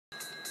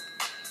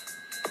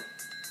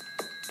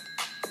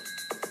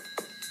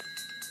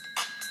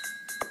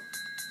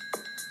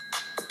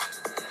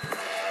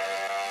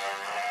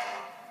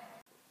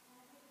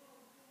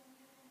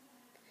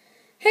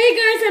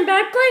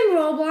back playing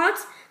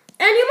Roblox,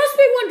 and you must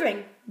be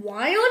wondering,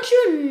 why aren't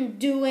you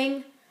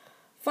doing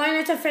Five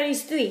Nights at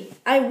Freddy's 3?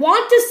 I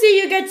want to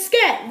see you get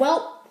scared.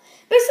 Well,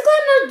 basically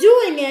I'm not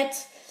doing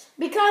it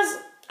because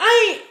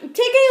I'm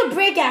taking a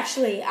break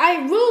actually.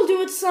 I will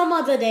do it some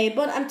other day,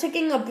 but I'm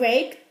taking a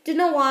break. Do you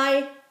know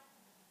why?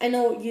 I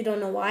know you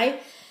don't know why.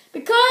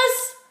 Because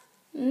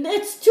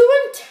it's too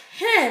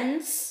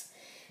intense.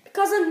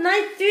 Because on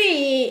night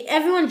 3,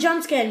 everyone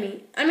jump scared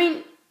me. I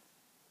mean,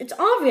 it's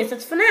obvious,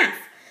 it's FNAF.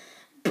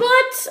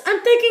 But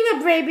I'm taking a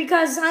break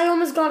because I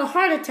almost got a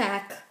heart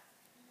attack.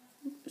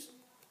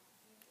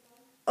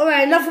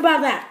 Alright, enough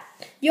about that.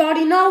 You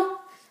already know?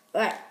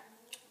 Alright.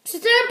 So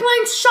today I'm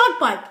playing Shark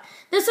Bite.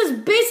 This is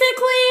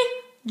basically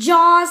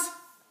Jaws.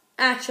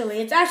 Actually,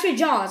 it's actually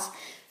Jaws.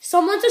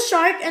 Someone's a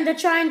shark and they're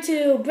trying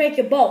to break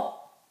your boat.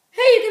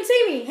 Hey, you can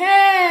see me.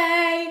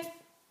 Hey!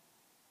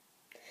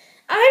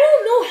 I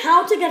don't know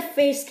how to get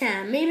face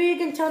cam. Maybe you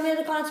can tell me in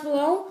the comments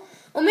below.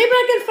 Or maybe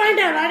I can find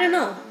out. I don't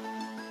know.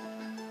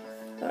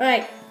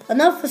 Alright.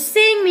 Enough for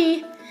seeing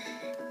me.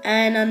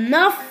 And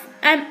enough...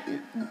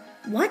 And...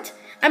 What?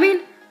 I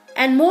mean...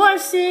 And more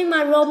seeing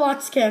my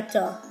Roblox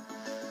character.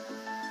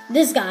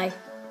 This guy.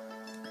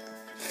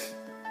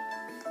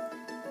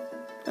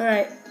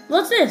 Alright.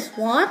 What's this?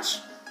 Watch.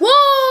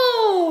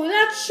 Whoa!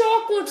 That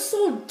shark looks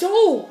so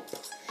dope.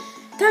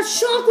 That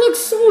shark looks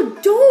so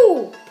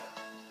dope.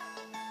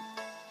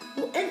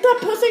 And that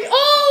person...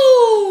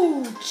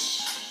 Oh!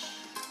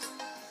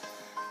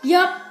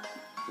 Yep.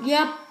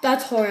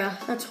 That's horror.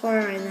 That's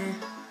horror right there.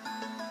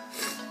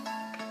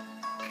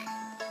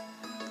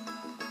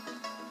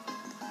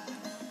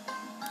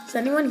 Is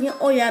anyone here?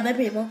 Oh yeah, there are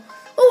people.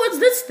 Oh, what's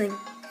this thing?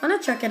 I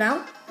wanna check it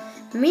out.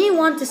 Me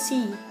want to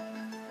see.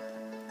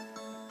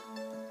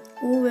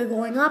 Oh, we're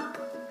going up.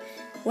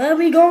 Where are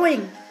we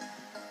going?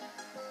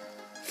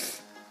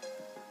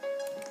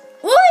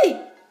 Oi!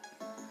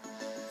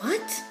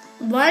 What?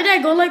 Why did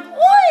I go like,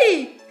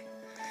 oi?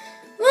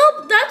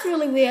 Well, that's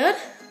really weird.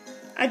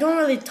 I don't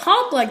really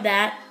talk like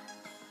that.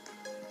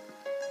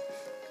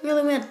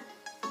 Really weird.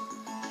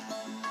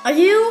 Are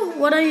you?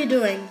 What are you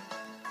doing?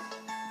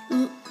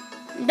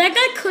 That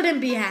guy couldn't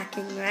be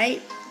hacking,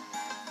 right?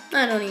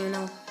 I don't even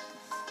know.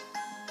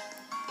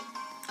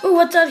 Oh,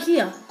 what's out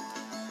here?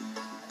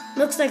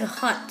 Looks like a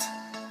hut.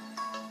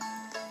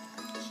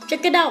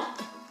 Check it out.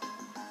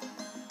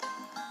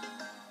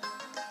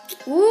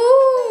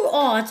 Ooh,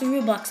 oh, it's a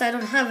Robux. I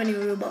don't have any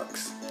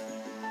Robux.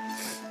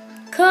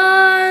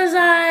 Cause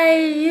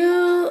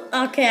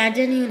okay, I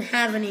didn't even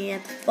have any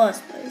at the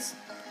first place.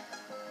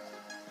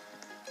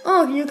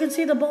 Oh, you can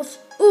see the boats.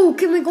 Ooh,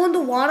 can we go in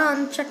the water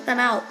and check that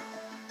out?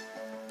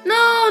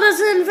 No,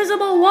 that's an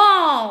invisible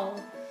wall.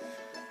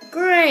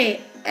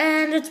 Great,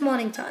 and it's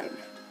morning time.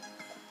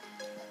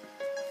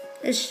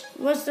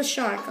 What's the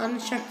shark? I'm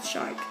gonna check the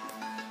shark.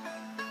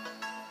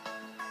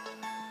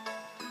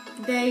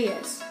 There he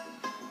is.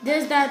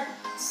 There's that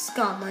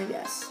scum, I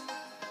guess.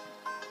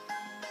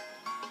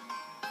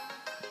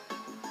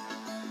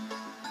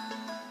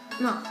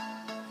 No.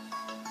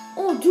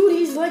 Oh, dude,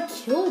 he's like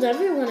killed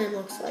everyone, it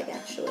looks like,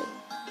 actually.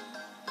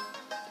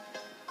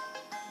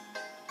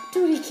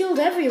 Dude, he killed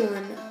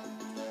everyone.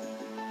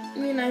 I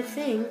mean, I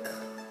think.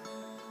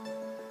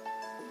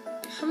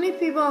 How many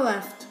people are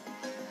left?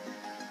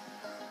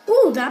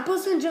 Ooh, that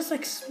person just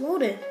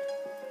exploded.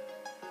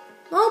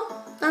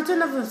 Well, that's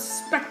enough of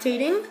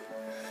spectating.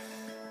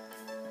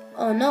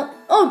 Oh, no.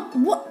 Oh,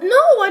 what?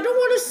 No, I don't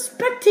want to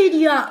spectate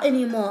you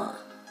anymore.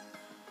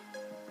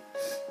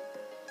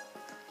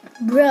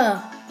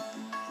 Bruh.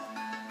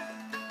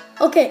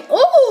 Okay.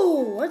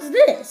 Oh, what's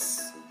this?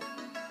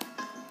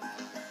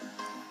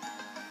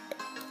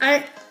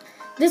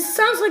 This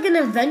sounds like an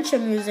adventure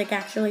music,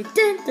 actually. Oh,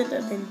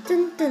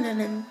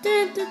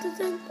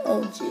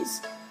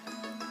 jeez.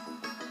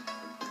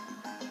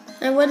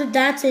 And where did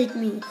that take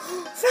me?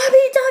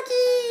 Frabby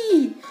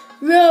Ducky!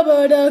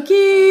 Rubber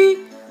Ducky!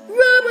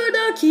 Rubber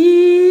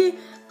Ducky!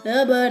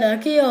 Rubber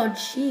Ducky! Oh,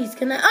 jeez.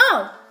 Can I?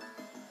 Oh!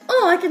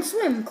 Oh, I can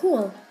swim.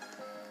 Cool.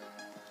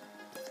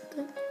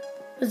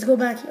 Let's go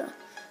back here.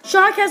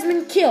 Shark has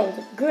been killed.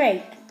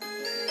 Great.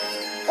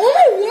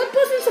 Only one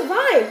person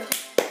survived.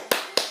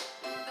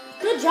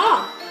 Good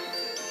job.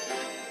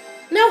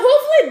 Now,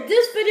 hopefully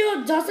this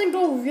video doesn't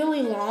go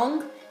really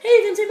long. Hey,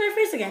 you can see my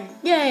face again.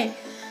 Yay.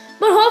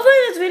 But hopefully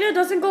this video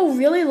doesn't go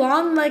really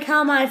long like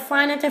how my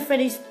Five Nights at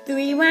Freddy's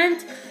 3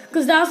 went.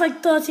 Because that was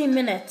like 13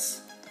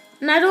 minutes.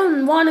 And I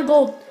don't want to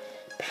go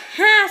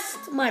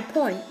past my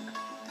point.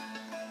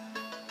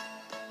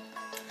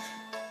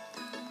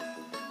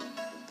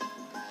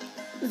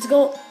 Let's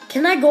go.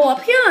 Can I go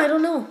up here? I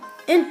don't know.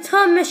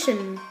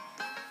 Intermission.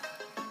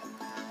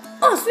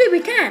 Oh, sweet, we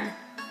can.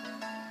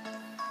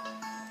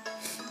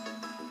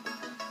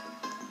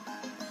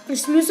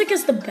 This music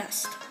is the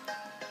best.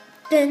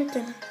 Dun,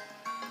 dun.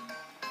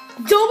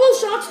 Double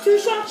sharks, 2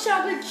 sharks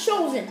shall be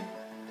chosen.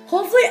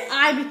 Hopefully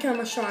I become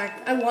a shark.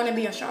 I want to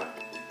be a shark.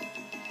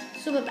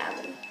 Super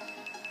badly.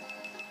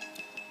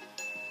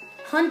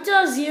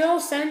 Hunter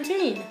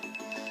 017.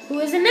 Who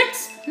is the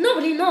next?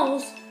 Nobody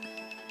knows.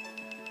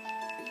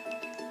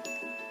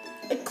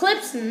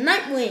 eclipse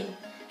Nightwing.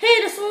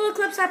 Hey, the solar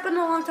eclipse happened a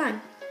long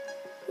time.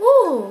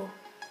 Ooh.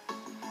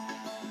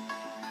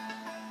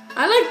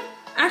 I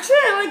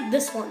like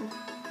this one.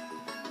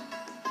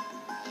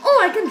 Oh,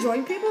 I can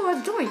join people.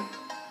 Let's join.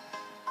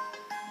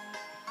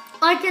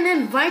 I can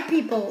invite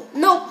people.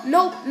 Nope.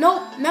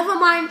 Never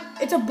mind.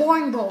 It's a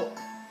boring boat.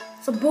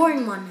 It's a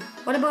boring one.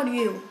 What about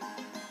you?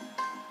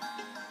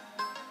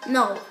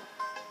 No.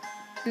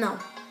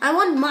 I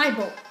want my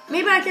boat.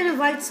 Maybe I can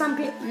invite some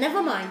people.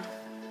 Never mind.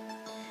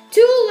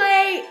 Too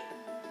late.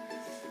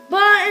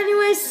 But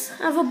anyways,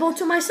 I have a boat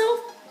to myself.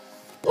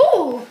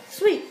 Ooh,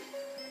 sweet.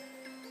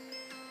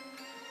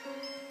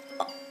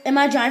 Am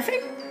I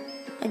driving?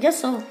 I guess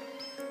so.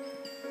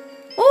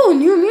 Oh,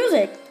 new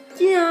music.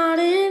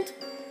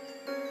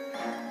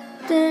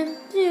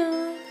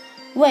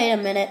 Wait a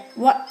minute.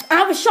 What? I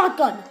have a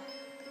shotgun.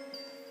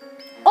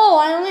 Oh,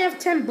 I only have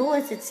 10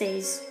 bullets, it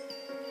says.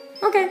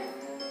 Okay.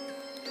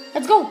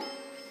 Let's go.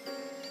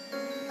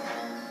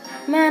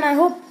 Man,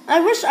 I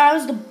wish I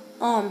was the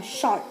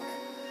shark.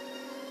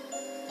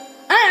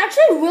 I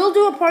actually will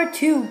do a part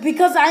 2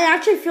 because I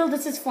actually feel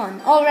this is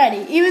fun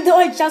already. Even though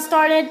it just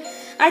started,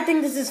 I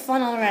think this is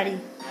fun already.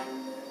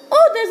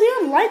 Oh, there's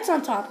even lights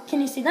on top.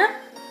 Can you see that?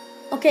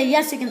 Okay,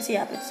 yes, you can see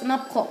up. It's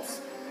up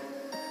close.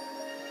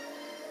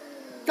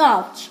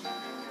 Ouch.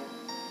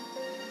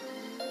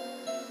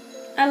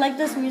 I like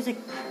this music.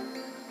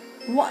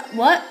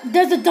 What?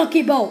 There's a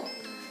ducky boat.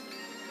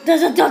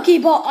 There's a ducky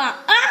boat.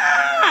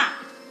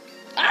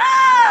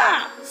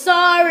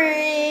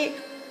 Sorry.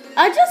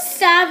 I just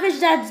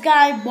savaged that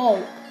guy's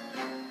boat.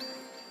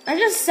 I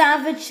just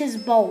savaged his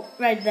boat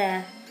right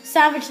there.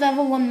 Savage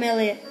level 1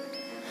 million.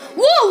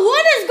 Whoa,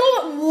 what is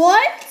going...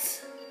 What?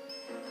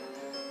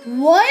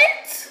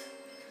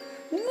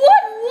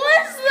 What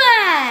was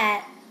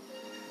that?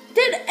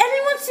 Did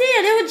anyone see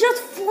it? It was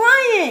just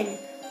flying.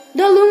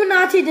 The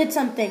Illuminati did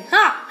something.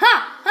 Ha.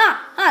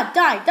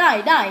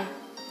 Die.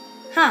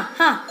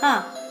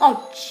 Ha.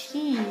 Oh,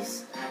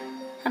 jeez.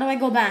 How do I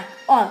go back?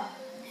 Oh,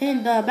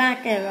 hit the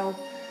back arrow.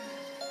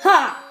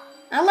 Ha!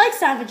 I like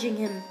savaging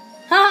him.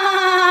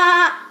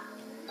 Ha!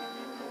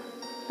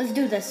 Let's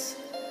do this.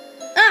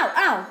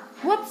 Ow.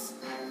 Whoops.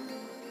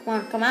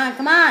 Come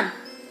on.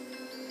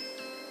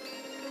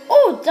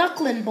 Oh,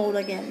 duckling boat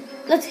again.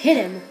 Let's hit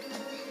him.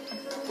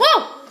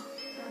 Whoa!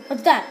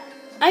 What's that?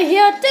 I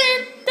hear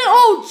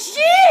oh,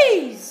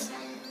 jeez!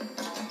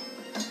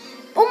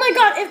 Oh my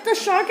god, if the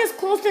shark is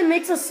close, it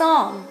makes a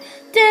song.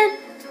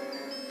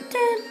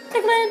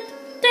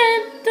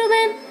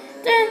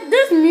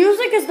 This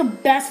music is the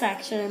best,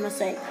 actually, I must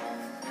say.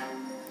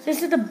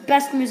 This is the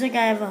best music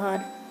I ever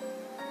heard.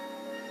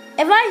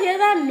 If I hear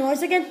that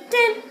noise again,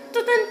 I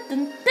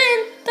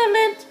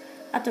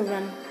have to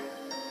run.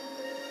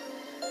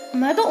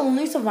 Am I the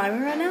only survivor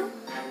right now?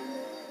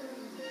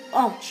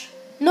 Ouch.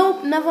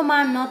 Nope, never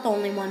mind, I'm not the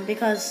only one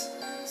because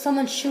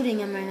someone's shooting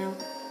him right now.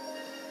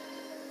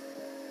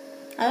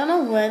 I don't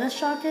know where the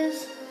shark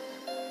is.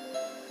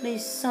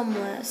 He's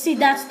somewhere. See,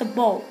 that's the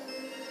boat.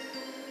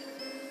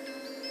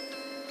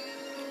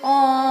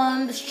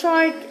 The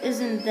shark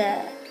isn't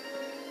there.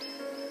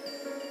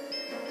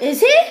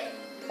 Is he?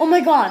 Oh my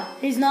god,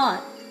 he's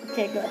not.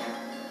 Okay, good.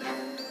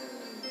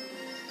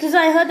 Because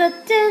I heard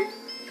that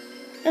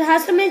it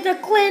has to make the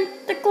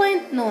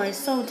clink noise,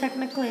 so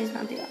technically it's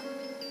not there.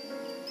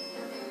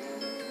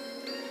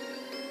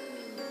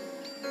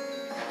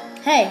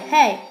 Hey,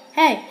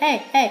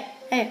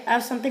 I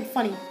have something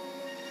funny.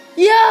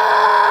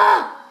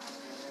 Yeah!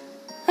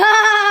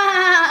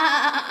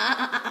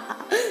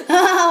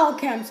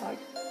 Okay, I'm sorry.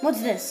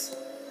 What's this?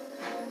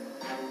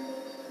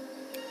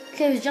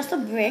 Okay, it's just a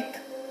brick.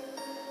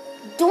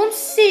 Don't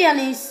see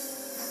any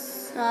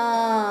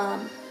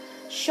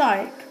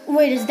shark.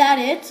 Wait, is that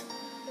it?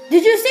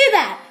 Did you see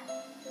that?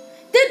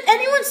 Did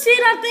anyone see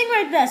that thing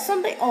right there?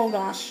 Something. Oh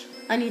gosh,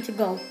 I need to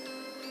go.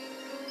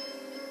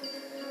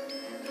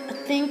 I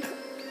think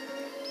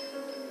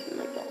I'm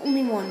like the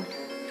only one.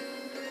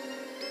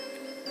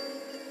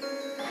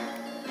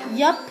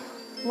 Yup.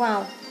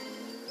 Wow.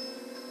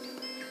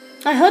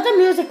 I heard the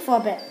music for a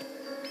bit.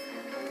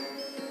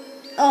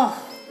 Oh.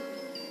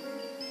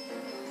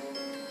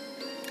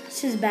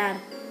 This is bad.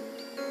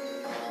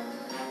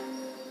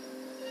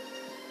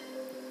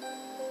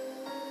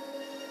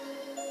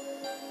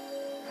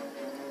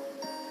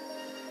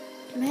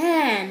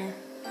 Man.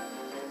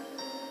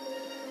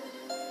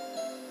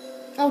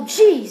 Oh,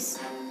 jeez.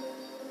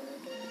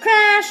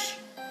 Crash.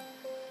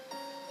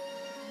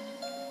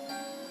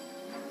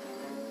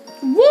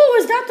 Whoa,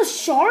 is that the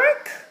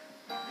shark?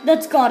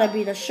 That's gotta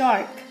be the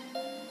shark.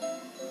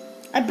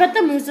 I bet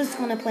the music's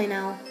gonna play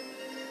now.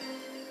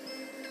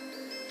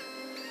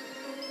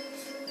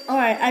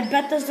 Alright, I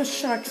bet there's a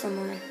shark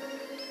somewhere.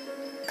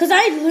 Because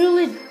I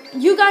literally...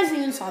 You guys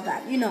even saw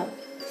that, you know.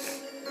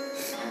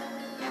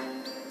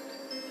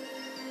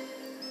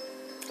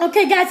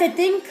 Okay, guys, I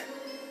think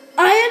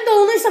I am the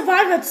only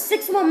survivor.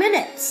 6 more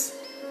minutes.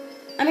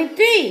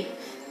 3,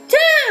 2,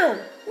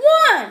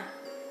 1.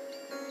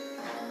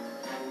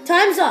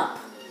 Time's up.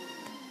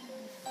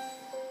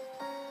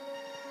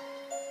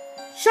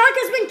 Shark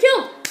has been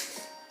killed.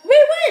 We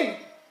win.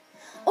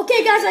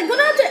 Okay, guys, I'm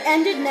gonna have to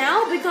end it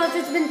now because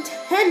it's been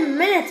 10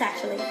 minutes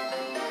actually.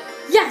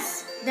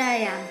 Yes, there I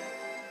am.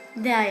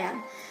 There I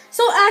am.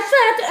 So actually,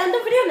 I have to end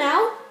the video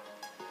now.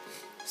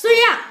 So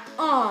yeah,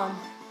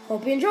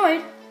 hope you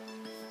enjoyed.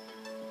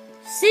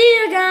 See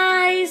you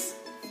guys.